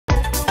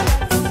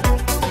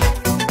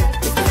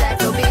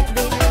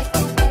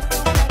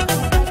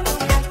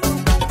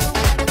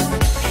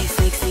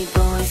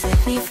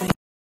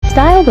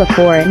Style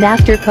before and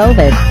after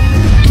COVID.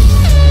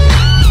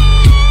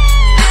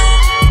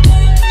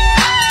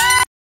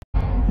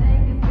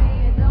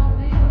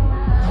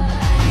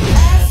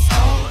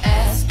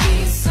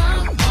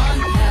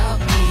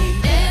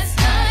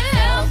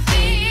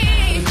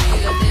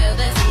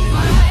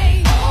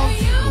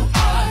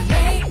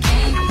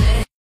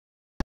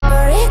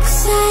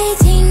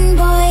 Exciting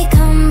boy,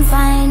 come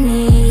find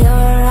me. Your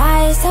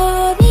eyes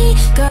hold me,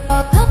 girl,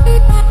 come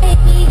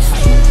find me.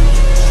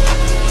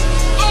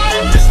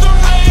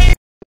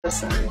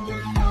 Listen,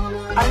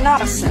 I'm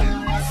not a simp,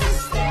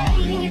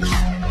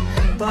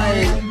 but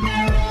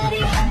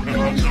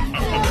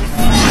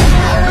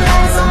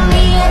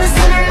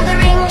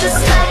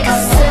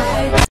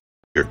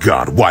Dear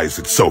God, why is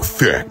it so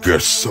thick?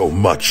 There's so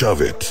much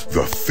of it.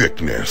 The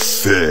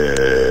thickness.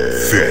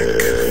 Thick.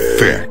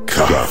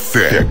 The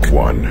thick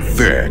one.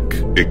 Thick.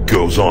 It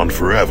goes on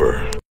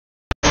forever.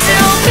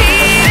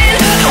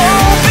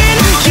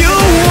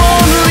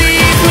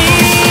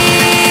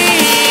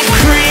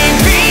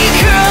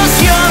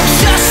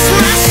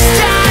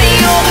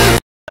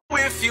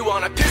 If you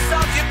wanna piss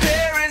off your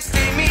parents,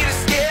 need me to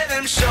scare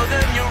them, show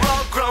them you're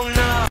all grown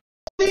up.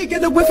 Get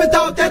the whiff and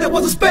thought that it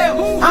was a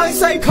spell. I ain't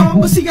say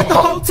come, but she at the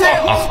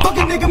hotel.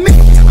 Fucking nigga me.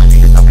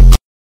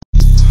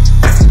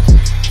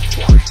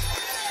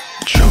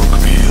 Choke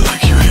me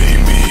like you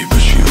hate me,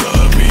 but you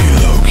love me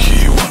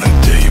low-key, wanna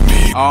date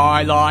me.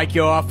 I like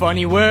your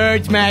funny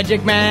words,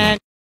 Magic Man.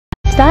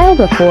 Style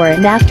before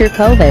and after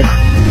COVID.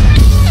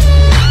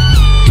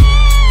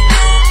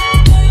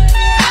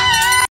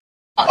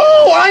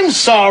 Oh, I'm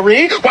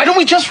sorry. Why don't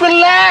we just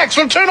relax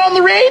or turn on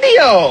the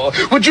radio?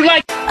 Would you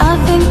like... I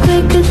think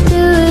we could do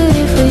it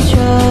if we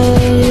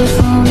tried. If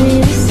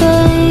only to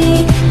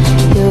say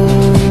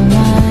you're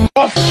mine.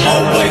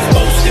 Always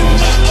boasting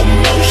my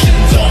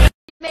emotions on it.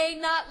 May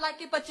not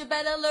like it, but you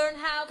better learn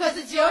how, cause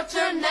it's your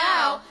turn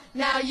now.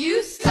 Now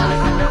you stop.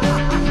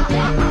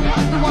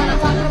 You wanna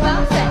talk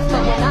about sex,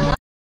 but you're not.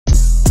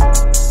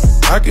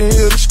 I can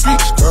hear the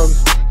streets calling.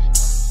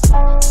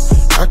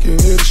 I can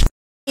hear the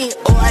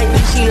Oh, I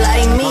think she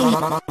like me.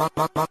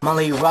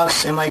 Molly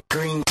rocks in my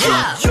green tea.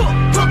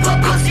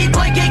 Pussy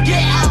boy, get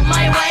out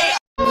my way.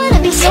 I wanna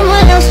be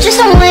someone else, just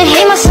don't wanna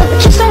hate myself,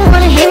 just don't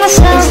wanna hate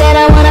myself. Instead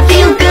I wanna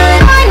feel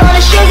good. I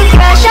wanna sugar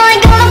crash, I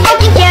ain't gonna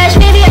fucking cash.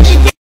 Maybe I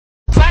should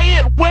Say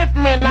it with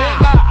me now.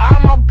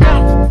 I'm a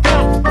pimp.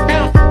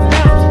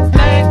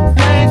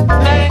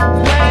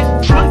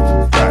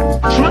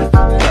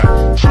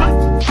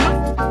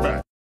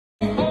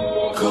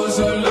 Cause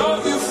I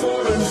love you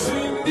for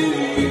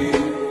infinity.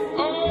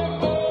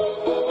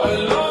 I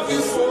love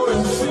you for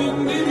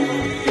infinity.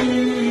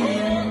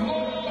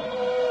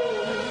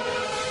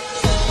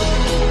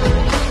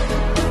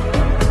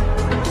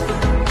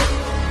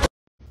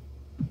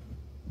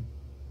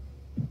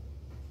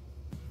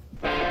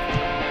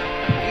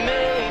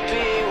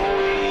 Maybe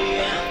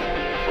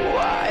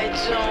why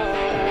don't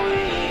we?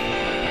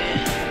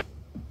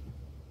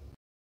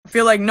 I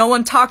feel like no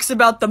one talks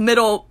about the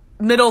middle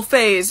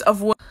phase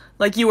of when,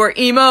 like, you were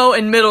emo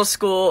in middle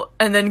school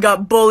and then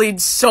got bullied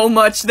so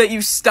much that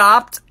you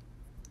stopped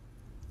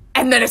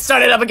and then it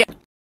started up again.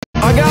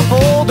 I got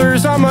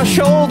boulders on my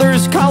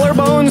shoulders,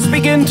 collarbones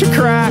begin to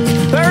crack.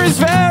 There's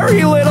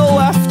very little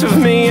left of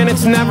me and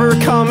it's never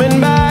coming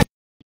back.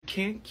 You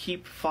can't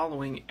keep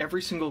following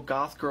every single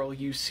goth girl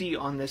you see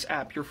on this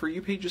app. Your For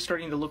You page is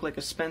starting to look like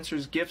a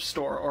Spencer's gift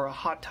store or a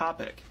Hot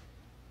Topic.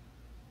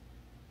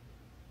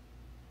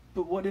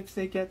 But what if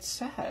they get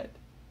sad?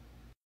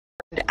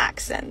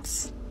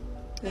 Accents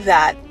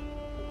that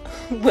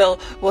will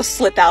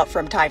slip out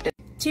from time to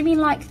time. Do you mean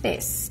like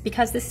this?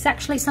 Because this is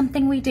actually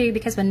something we do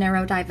because we're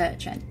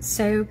neurodivergent.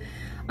 So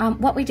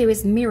what we do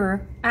is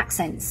mirror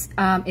accents.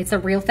 It's a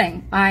real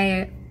thing.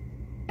 I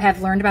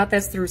have learned about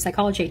this through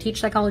psychology. I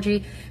teach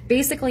psychology.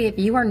 Basically, if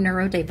you are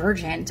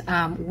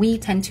neurodivergent, we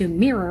tend to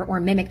mirror or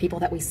mimic people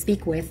that we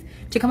speak with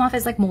to come off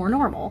as like more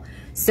normal.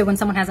 So when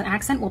someone has an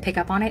accent, we'll pick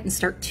up on it and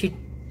start to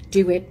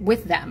do it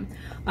with them,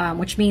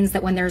 which means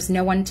that when there's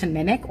no one to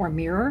mimic or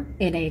mirror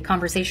in a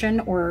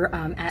conversation or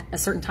at a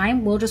certain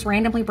time, we'll just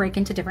randomly break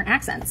into different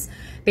accents.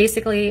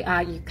 Basically, you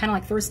kind of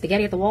like throw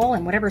spaghetti at the wall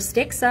and whatever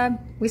sticks,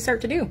 we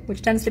start to do,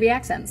 which tends to be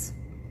accents.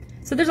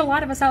 So there's a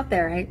lot of us out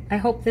there. I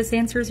hope this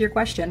answers your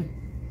question.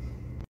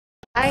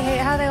 I hate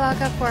how they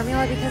lock up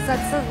formula because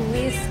that's the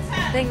least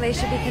thing they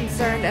should be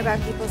concerned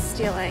about people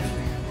stealing.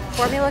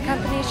 Formula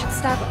companies should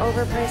stop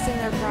overpricing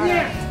their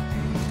product.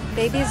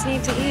 Babies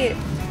need to eat.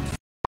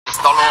 Who's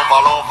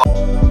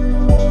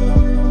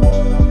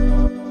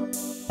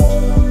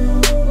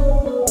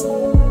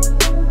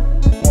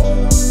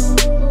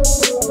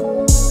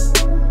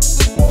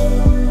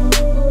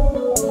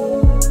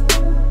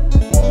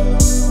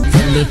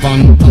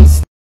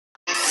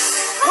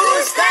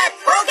that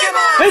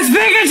Pokemon? It's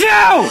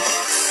Pikachu!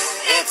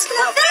 It's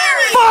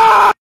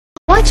Clefairy!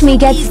 Watch me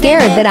get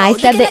scared that I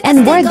said the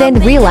N-word, then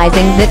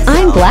realizing that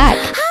I'm black.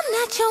 I'm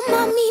not your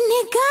mommy,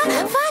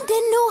 nigga. Find a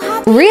new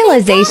hobby.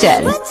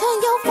 Realization.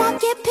 Return your phone,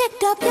 get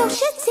picked up, your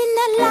shit's in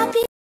the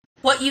lobby.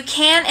 What you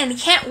can and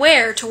can't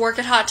wear to work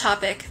at Hot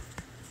Topic.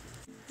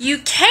 You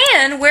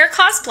can wear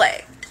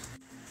cosplay.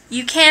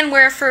 You can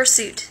wear a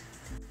fursuit.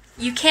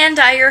 You can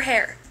dye your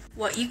hair.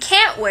 What you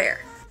can't wear: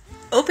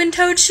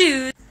 open-toed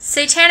shoes,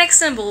 satanic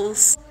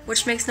symbols,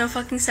 which makes no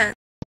fucking sense.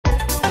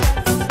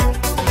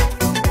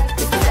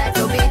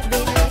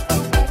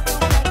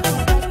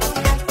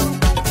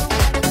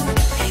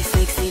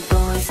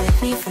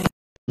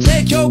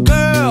 Take your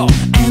girl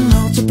and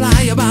multiply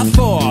her by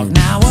 4.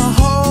 Now a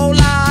whole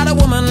lot of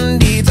woman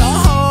needs a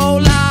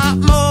whole lot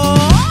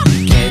more.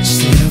 Get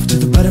yourself to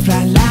the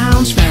butterfly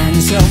lounge, find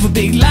yourself a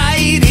big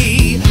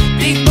lady.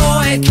 Big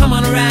boy, come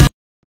on around.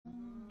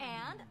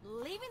 And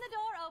leaving the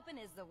door open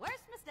is the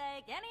worst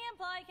mistake any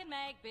employee can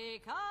make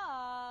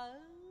because...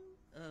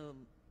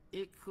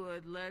 It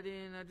could let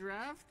in a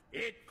draft?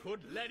 It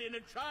could let in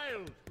a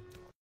child.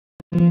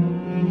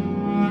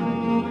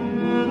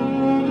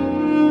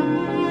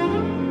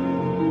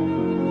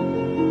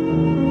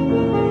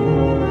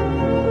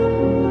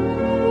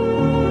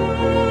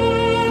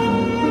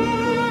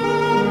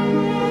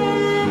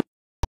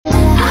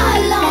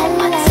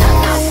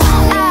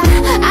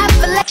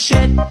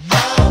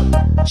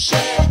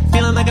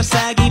 Feeling like a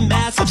saggy,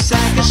 massive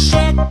sack of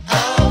shit.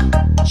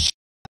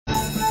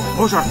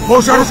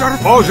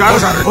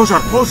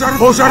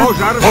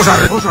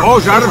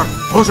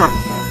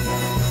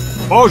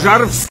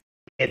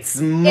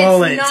 It's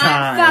mullet time. It's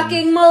not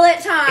fucking mullet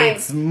time.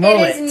 It's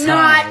mullet It is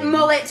time. not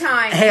mullet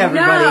time. Hey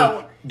everybody,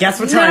 No. guess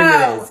what time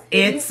No. it is?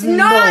 It's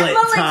not mullet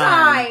mullet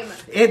time.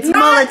 It's Not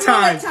mullet time.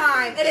 mullet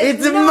time. It is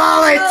It's not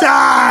mullet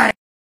time.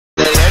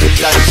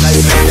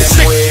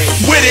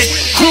 With it,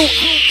 group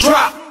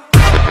drop.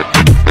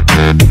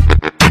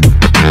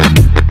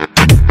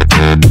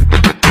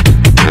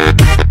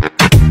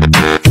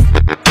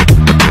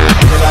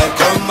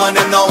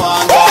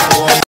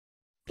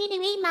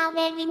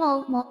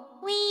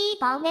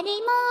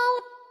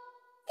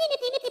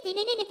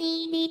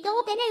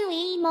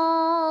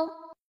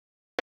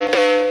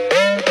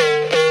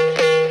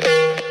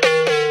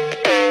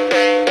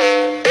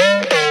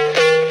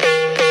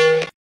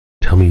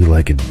 Tell me you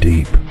like it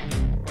deep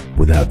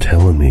without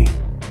telling me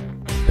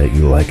that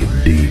you like it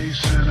deep.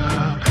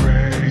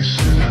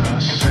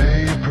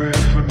 Say a prayer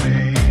for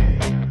me.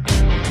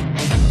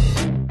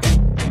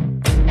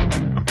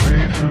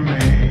 Pray for me.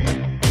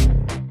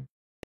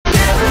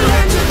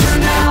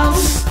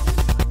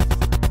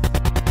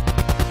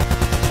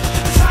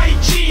 Tight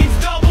jeans,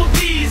 double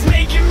D's,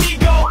 making me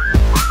go.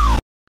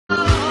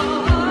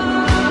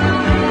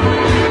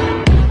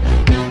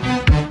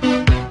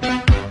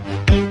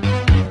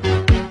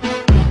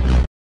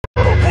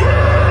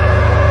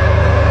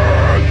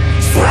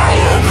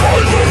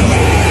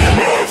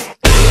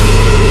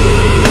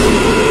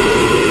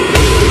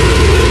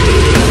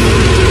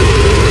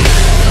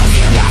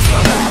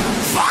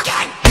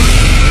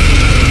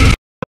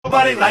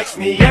 Nobody likes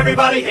me,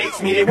 everybody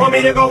hates me. They want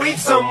me to go eat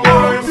some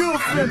worms.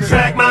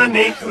 Drag my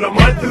name through the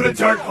mud, through the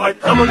dirt, but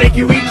I'ma make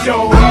you eat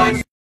your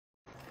worms.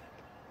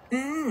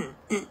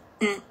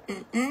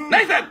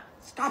 Nathan,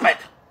 stop it.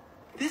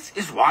 This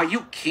is why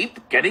you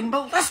keep getting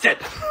molested.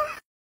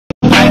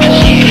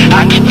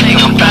 I can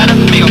think I'm better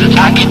feel.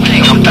 I can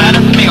think I'm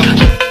better feel.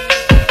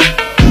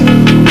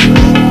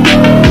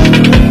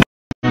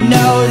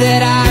 Know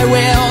that I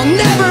will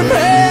never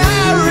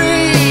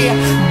marry.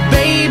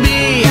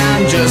 Baby,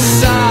 I'm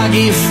just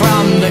soggy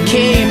from the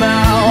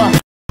chemo.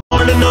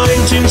 Born in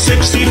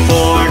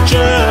 1964,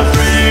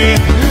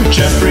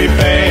 Jeffrey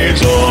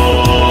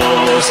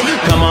Bezos.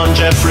 Come on,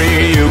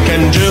 Jeffrey, you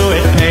can do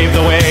it. Pave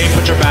the way,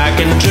 put your back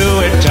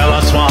into it. Tell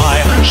us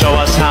why, show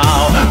us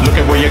how. Look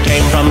at where you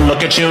came from,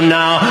 look at you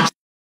now.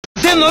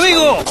 ¿Quién lo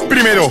digo?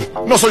 Primero,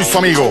 no soy su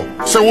amigo.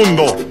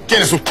 Segundo,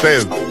 ¿quién es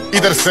usted? Y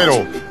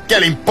tercero, ¿qué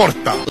le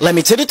importa?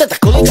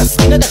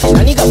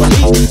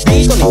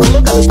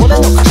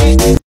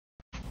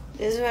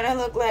 This is what I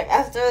look like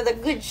after the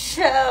good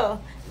show.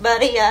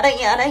 But yada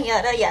yada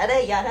yada yada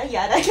yada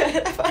yada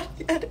yada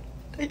yada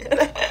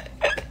yada.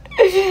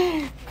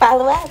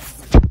 Follow us.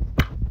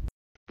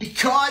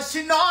 Because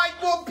tonight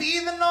will be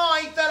the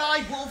night that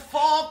I will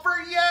fall for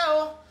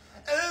you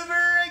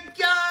over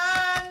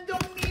again.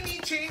 Don't make me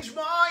change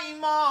my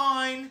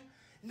mind.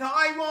 Now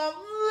I won't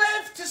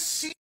live to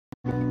see.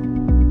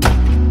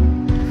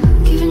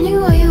 Giving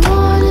you all you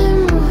want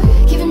and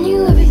more. Giving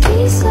you every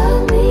piece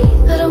of me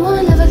that I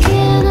want, never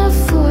can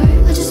afford.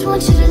 I just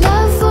want you to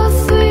love for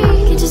free.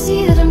 Can't you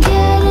see that I'm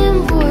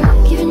getting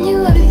bored? Giving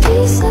you every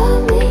piece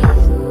of me,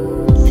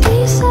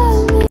 piece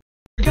of me.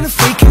 We're gonna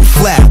freaking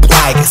flip,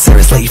 like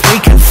seriously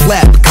freaking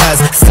flip. Cause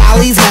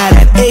Sally's mad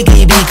at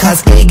Iggy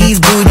because Iggy's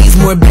booty's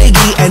more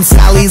Biggie and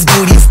Sally's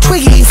booty's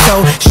Twiggy.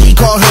 So she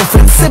called her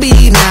friend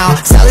Sibby. Now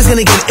Sally's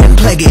gonna get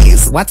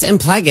impleggies. What's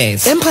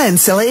impleggies?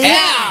 Implants, silly.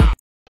 Yeah.